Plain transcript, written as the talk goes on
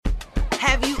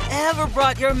Have you ever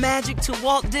brought your magic to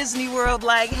Walt Disney World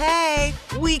like, hey,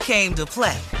 we came to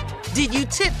play? Did you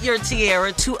tip your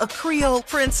tiara to a Creole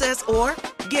princess or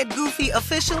get goofy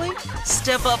officially?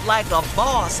 Step up like a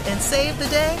boss and save the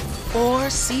day? Or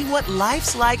see what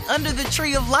life's like under the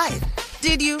tree of life?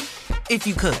 Did you? If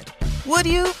you could. Would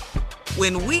you?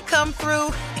 When we come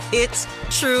through, it's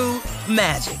true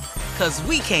magic. 'Cause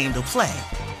we came to play.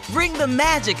 Bring the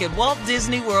magic at Walt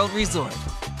Disney World Resort.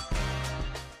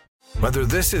 Whether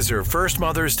this is her first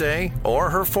Mother's Day or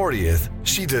her 40th,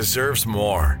 she deserves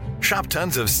more. Shop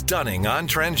tons of stunning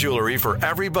on-trend jewelry for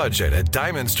every budget at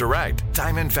Diamonds Direct.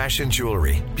 Diamond fashion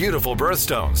jewelry, beautiful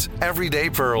birthstones,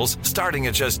 everyday pearls starting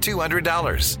at just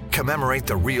 $200. Commemorate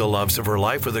the real loves of her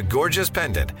life with a gorgeous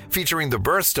pendant featuring the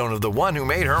birthstone of the one who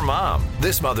made her mom.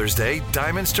 This Mother's Day,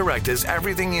 Diamonds Direct is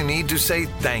everything you need to say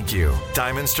thank you.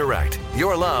 Diamonds Direct,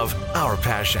 your love, our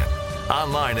passion.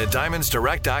 Online at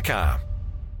diamondsdirect.com.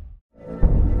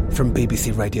 From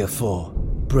BBC Radio 4,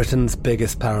 Britain's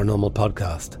biggest paranormal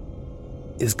podcast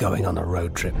is going on a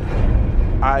road trip.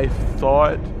 I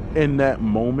thought in that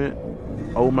moment,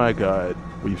 oh my God,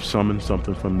 we've summoned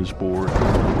something from this board.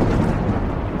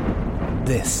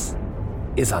 This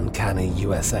is Uncanny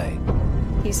USA.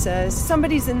 He says,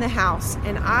 somebody's in the house,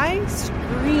 and I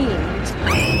screamed.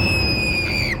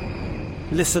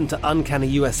 Listen to Uncanny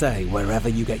USA wherever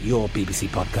you get your BBC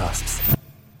podcasts,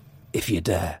 if you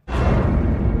dare.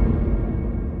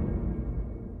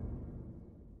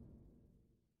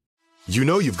 You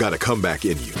know you've got a comeback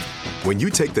in you. When you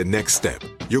take the next step,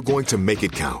 you're going to make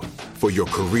it count. For your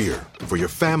career, for your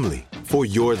family, for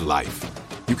your life.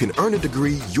 You can earn a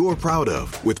degree you're proud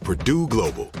of with Purdue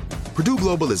Global. Purdue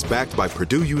Global is backed by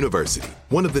Purdue University,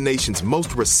 one of the nation's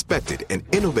most respected and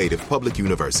innovative public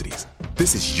universities.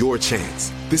 This is your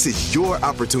chance. This is your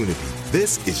opportunity.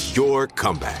 This is your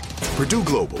comeback. Purdue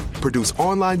Global, Purdue's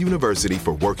online university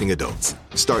for working adults.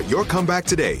 Start your comeback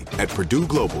today at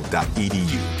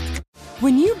purdueglobal.edu.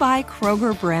 When you buy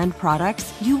Kroger brand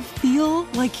products, you feel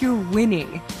like you're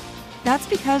winning. That's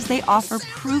because they offer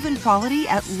proven quality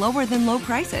at lower than low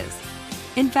prices.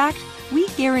 In fact, we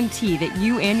guarantee that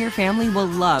you and your family will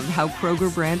love how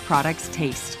Kroger brand products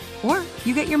taste, or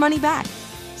you get your money back.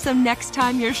 So next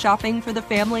time you're shopping for the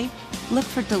family, look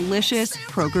for delicious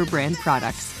Kroger brand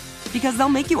products, because they'll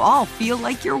make you all feel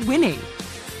like you're winning.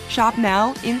 Shop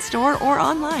now, in-store, or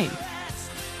online.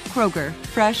 Kroger,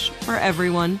 fresh for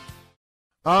everyone.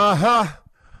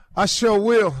 I sure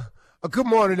will. Good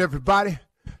morning, everybody.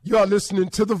 You are listening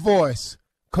to The Voice.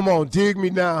 Come on, dig me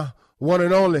now. One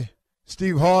and only,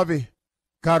 Steve Harvey,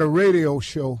 got a radio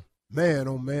show. Man,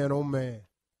 oh man, oh man.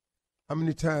 How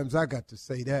many times I got to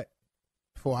say that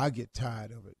before I get tired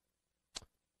of it?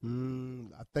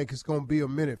 I think it's going to be a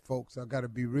minute, folks. I got to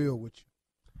be real with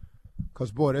you.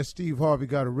 Because, boy, that Steve Harvey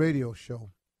got a radio show.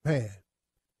 Man,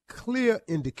 clear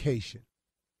indication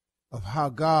of how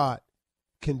God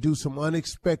can do some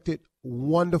unexpected,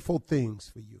 wonderful things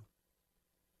for you.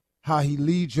 How he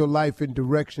leads your life in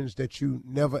directions that you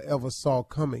never, ever saw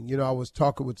coming. You know, I was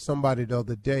talking with somebody the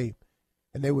other day,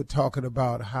 and they were talking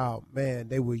about how, man,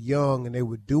 they were young and they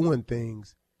were doing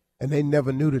things, and they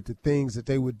never knew that the things that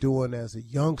they were doing as a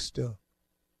youngster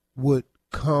would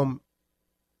come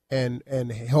and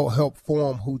help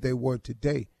form who they were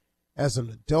today. As an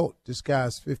adult, this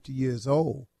guy's 50 years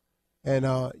old. And,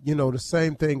 you know, the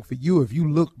same thing for you. If you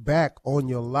look back on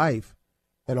your life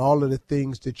and all of the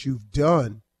things that you've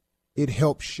done, it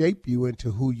helps shape you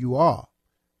into who you are.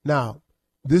 Now,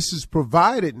 this is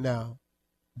provided now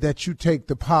that you take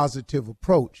the positive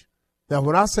approach. Now,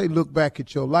 when I say look back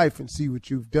at your life and see what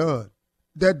you've done,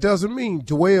 that doesn't mean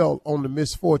dwell on the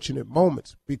misfortunate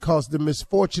moments, because the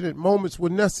misfortunate moments were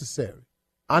necessary.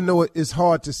 I know it's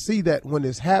hard to see that when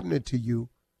it's happening to you,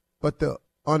 but the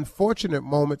unfortunate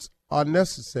moments are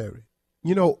necessary.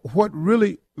 You know, what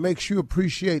really makes you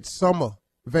appreciate summer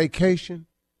vacation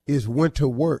is winter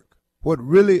work. What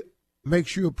really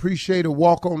makes you appreciate a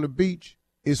walk on the beach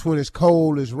is when it's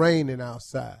cold, it's raining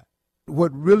outside.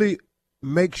 What really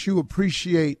makes you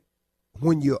appreciate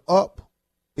when you're up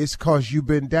is because you've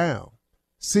been down.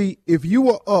 See, if you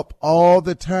were up all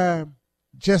the time,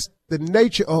 just the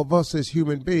nature of us as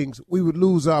human beings, we would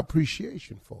lose our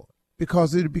appreciation for it,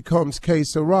 because it becomes que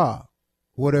sera.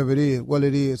 Whatever it is, well,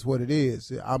 it is what it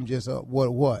is. I'm just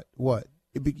what?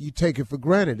 You take it for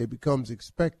granted. It becomes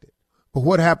expected. But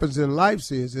what happens in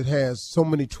life is it has so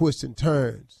many twists and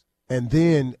turns. And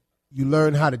then you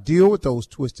learn how to deal with those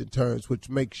twists and turns, which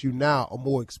makes you now a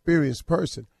more experienced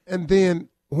person. And then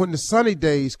when the sunny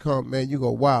days come, man, you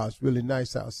go, wow, it's really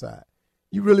nice outside.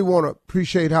 You really want to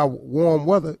appreciate how warm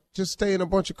weather, just stay in a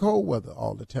bunch of cold weather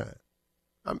all the time.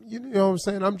 You know what I'm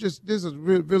saying? This is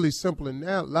really simple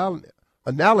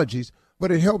analogies,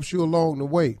 but it helps you along the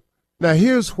way. Now,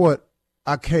 here's what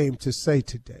I came to say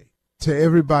today to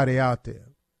everybody out there,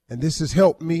 and this has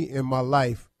helped me in my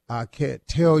life. I can't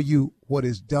tell you what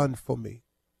it's done for me,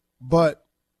 but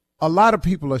a lot of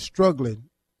people are struggling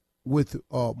with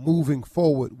moving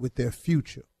forward with their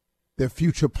future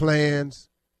plans,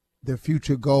 their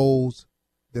future goals,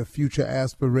 their future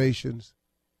aspirations,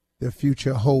 their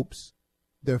future hopes,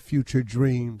 their future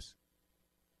dreams,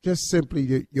 just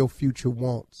simply your future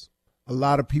wants. A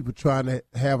lot of people trying to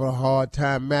have a hard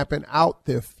time mapping out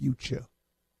their future,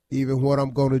 even what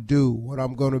I'm going to do, what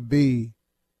I'm going to be,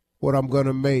 what I'm going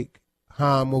to make,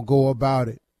 how I'm going to go about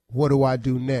it, what do I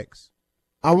do next.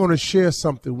 I want to share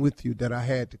something with you that I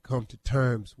had to come to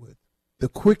terms with. The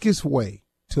quickest way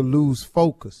to lose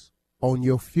focus on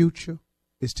your future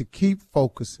is to keep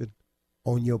focusing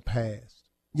on your past.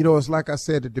 You know, it's like I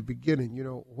said at the beginning, you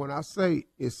know, when I say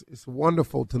it's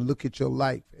wonderful to look at your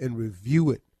life and review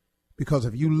it, because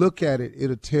if you look at it,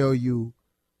 it'll tell you,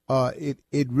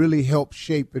 it really helps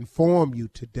shape and form you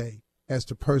today as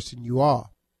the person you are.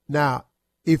 Now,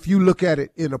 if you look at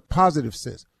it in a positive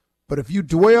sense, but if you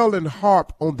dwell and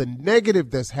harp on the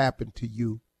negative that's happened to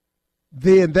you,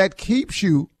 then that keeps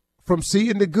you from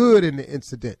seeing the good in the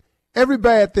incident. Every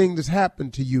bad thing that's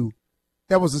happened to you,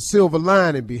 there was a silver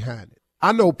lining behind it.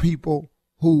 I know people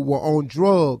who were on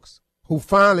drugs who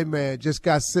finally, man, just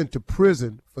got sent to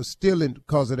prison for stealing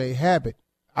because of their habit.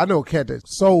 I know a cat that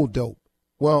sold dope.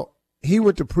 Well, he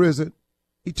went to prison.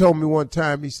 He told me one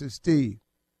time, he said, Steve,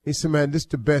 he said, man, this is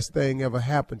the best thing ever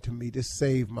happened to me. This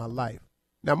saved my life.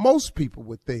 Now, most people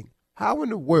would think, how in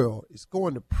the world is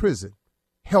going to prison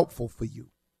helpful for you?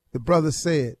 The brother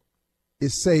said, it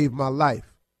saved my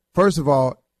life. First of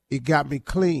all, it got me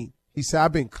clean. He said,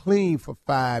 I've been clean for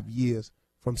 5 years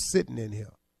from sitting in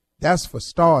here. That's for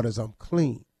starters, I'm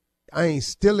clean. I ain't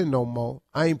stealing no more.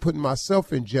 I ain't putting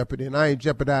myself in jeopardy, and I ain't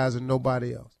jeopardizing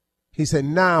nobody else. He said,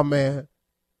 nah, man,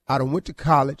 I done went to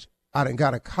college. I done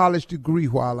got a college degree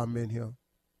while I'm in here.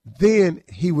 Then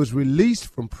he was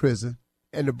released from prison,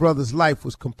 and the brother's life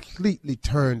was completely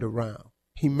turned around.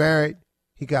 He married.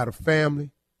 He got a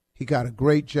family. He got a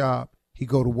great job. He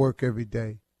go to work every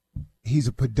day. He's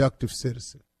a productive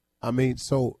citizen. I mean,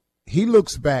 so he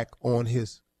looks back on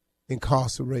his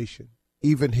incarceration,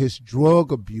 even his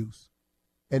drug abuse,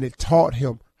 and it taught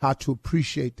him how to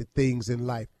appreciate the things in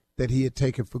life that he had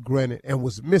taken for granted and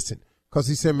was missing. Because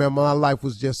he said, man, my life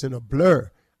was just in a blur.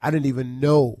 I didn't even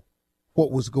know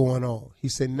what was going on. He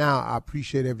said, now I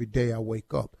appreciate every day I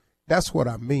wake up. That's what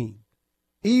I mean.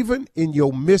 Even in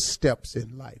your missteps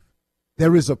in life,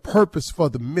 there is a purpose for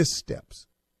the missteps.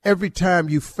 Every time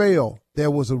you fail, there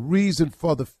was a reason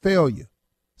for the failure.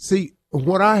 See,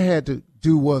 what I had to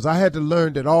do was I had to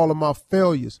learn that all of my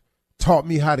failures taught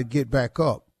me how to get back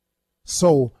up.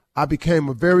 So I became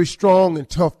a very strong and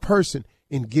tough person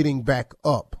in getting back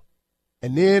up.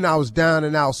 And then I was down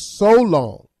and out so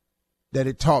long that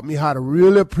it taught me how to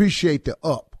really appreciate the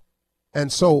up.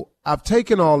 And so I've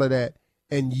taken all of that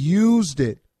and used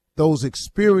it, those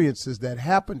experiences that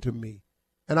happened to me,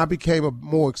 and I became a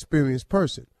more experienced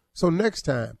person. So next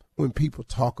time when people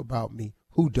talk about me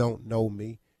who don't know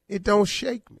me, it don't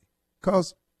shake me,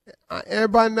 because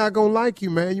everybody not going to like you,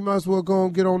 man. You might as well go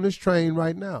and get on this train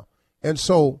right now. And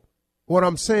so what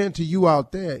I'm saying to you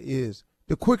out there is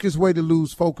the quickest way to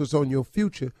lose focus on your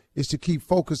future is to keep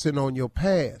focusing on your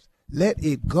past. Let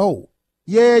it go.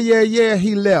 Yeah,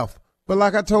 he left. But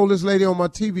like I told this lady on my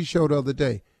TV show the other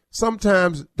day,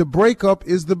 sometimes the breakup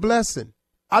is the blessing.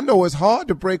 I know it's hard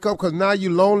to break up because now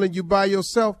you're lonely, you by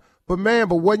yourself. But man,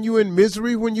 wasn't you in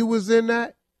misery when you was in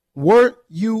that? Weren't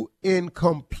you in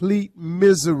complete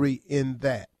misery in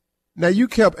that? Now, you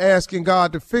kept asking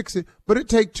God to fix it, but it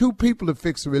takes two people to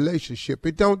fix a relationship.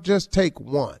 It don't just take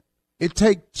one. It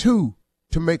takes two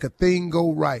to make a thing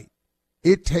go right.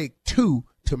 It takes two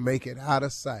to make it out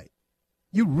of sight.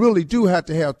 You really do have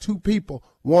to have two people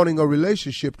wanting a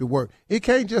relationship to work. It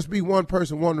can't just be one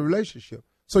person wanting a relationship.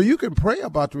 So you can pray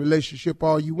about the relationship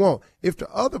all you want. If the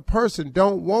other person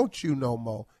don't want you no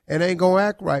more and ain't going to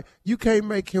act right, you can't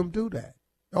make him do that.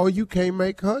 Or you can't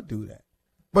make her do that.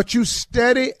 But you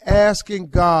steady asking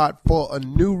God for a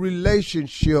new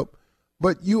relationship,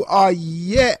 but you are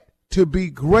yet to be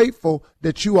grateful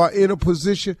that you are in a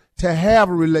position to have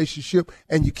a relationship,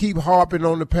 and you keep harping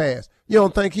on the past. You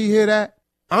don't think he hear that?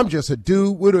 I'm just a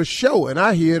dude with a show, and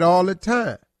I hear it all the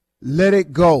time. Let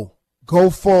it go. Go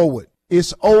forward.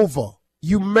 It's over.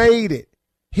 You made it.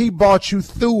 He brought you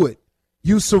through it.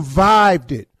 You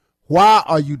survived it. Why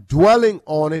are you dwelling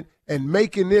on it and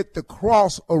making it the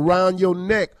cross around your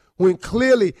neck when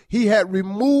clearly he had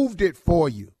removed it for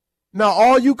you. Now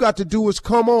all you got to do is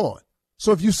come on.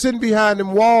 So if you're sitting behind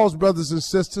them walls, brothers and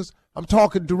sisters, I'm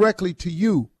talking directly to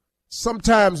you.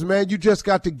 Sometimes, man, you just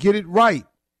got to get it right.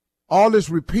 All this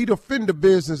repeat offender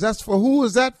business, that's for who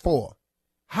is that for?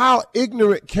 How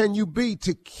ignorant can you be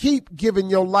to keep giving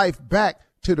your life back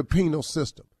to the penal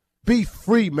system? Be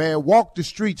free, man. Walk the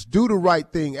streets. Do the right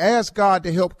thing. Ask God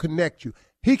to help connect you.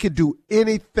 He can do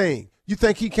anything. You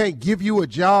think he can't give you a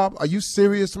job? Are you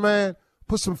serious, man?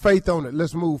 Put some faith on it.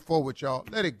 Let's move forward, y'all.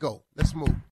 Let it go. Let's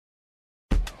move.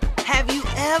 Have you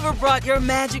ever brought your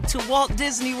magic to Walt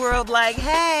Disney World like,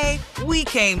 hey, we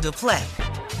came to play?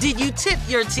 Did you tip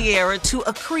your tiara to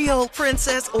a Creole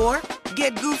princess or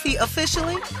get goofy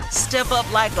officially? Step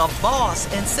up like a boss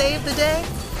and save the day?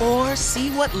 Or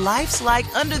see what life's like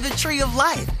under the tree of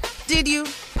life? Did you?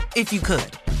 If you could.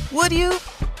 Would you?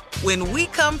 When we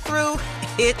come through,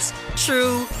 it's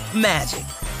true magic.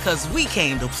 'Cause we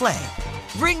came to play.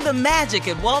 Bring the magic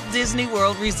at Walt Disney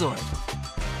World Resort.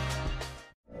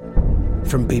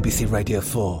 From BBC Radio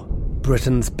 4,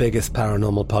 Britain's biggest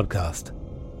paranormal podcast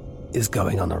is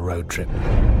going on a road trip.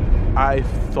 I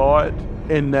thought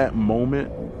in that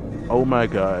moment, oh my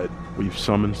God, we've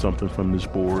summoned something from this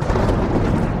board.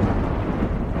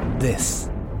 This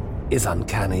is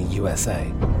Uncanny USA.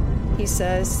 He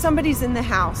says, somebody's in the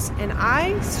house, and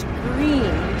I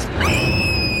screamed.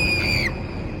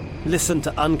 Listen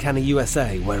to Uncanny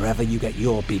USA wherever you get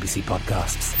your BBC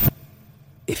podcasts,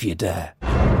 if you dare.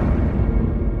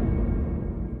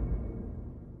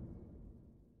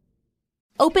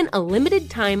 Open a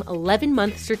limited-time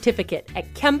 11-month certificate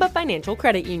at Kemba Financial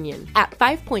Credit Union. At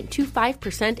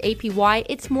 5.25% APY,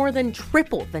 it's more than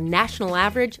triple the national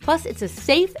average, plus it's a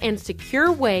safe and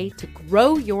secure way to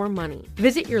grow your money.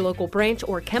 Visit your local branch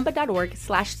or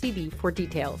kemba.org/cd for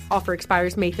details. Offer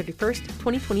expires May 31st,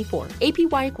 2024.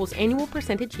 APY equals annual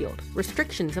percentage yield.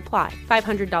 Restrictions apply.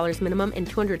 $500 minimum and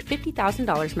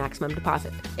 $250,000 maximum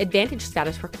deposit. Advantage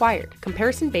status required.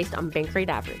 Comparison based on bank rate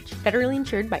average. Federally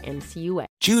insured by NCUA.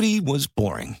 Judy was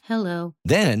boring. Hello.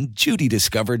 Then Judy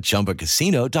discovered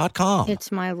ChumbaCasino.com. It's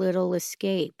my little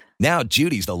escape. Now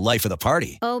Judy's the life of the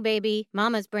party. Oh, baby,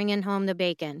 mama's bringing home the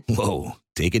bacon. Whoa,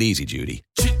 take it easy, Judy.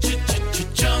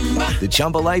 The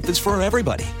Chumba life is for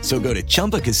everybody. So go to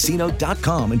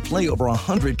ChumbaCasino.com and play over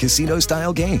 100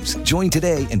 casino-style games. Join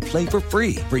today and play for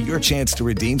free for your chance to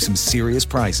redeem some serious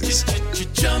prizes.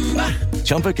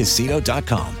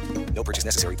 ChumbaCasino.com. No purchase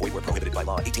necessary. Void where prohibited by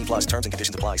law. 18 plus terms and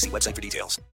conditions apply. See website for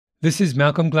details. This is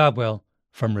Malcolm Gladwell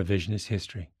from Revisionist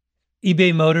History.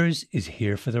 eBay Motors is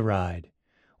here for the ride.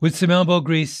 With some elbow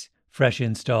grease, fresh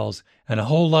installs, and a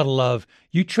whole lot of love,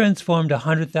 you transformed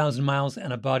 100,000 miles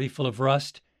and a body full of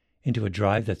rust into a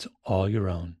drive that's all your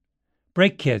own.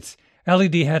 Brake kits,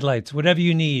 LED headlights, whatever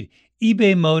you need,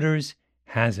 eBay Motors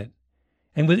has it.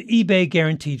 And with eBay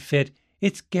Guaranteed Fit,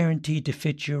 it's guaranteed to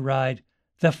fit your ride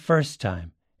the first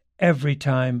time, every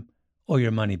time, or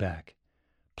your money back.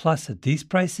 Plus, at these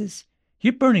prices,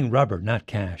 you're burning rubber, not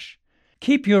cash.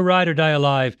 Keep your ride or die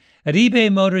alive at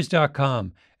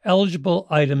ebaymotors.com. Eligible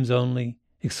items only.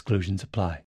 Exclusions apply.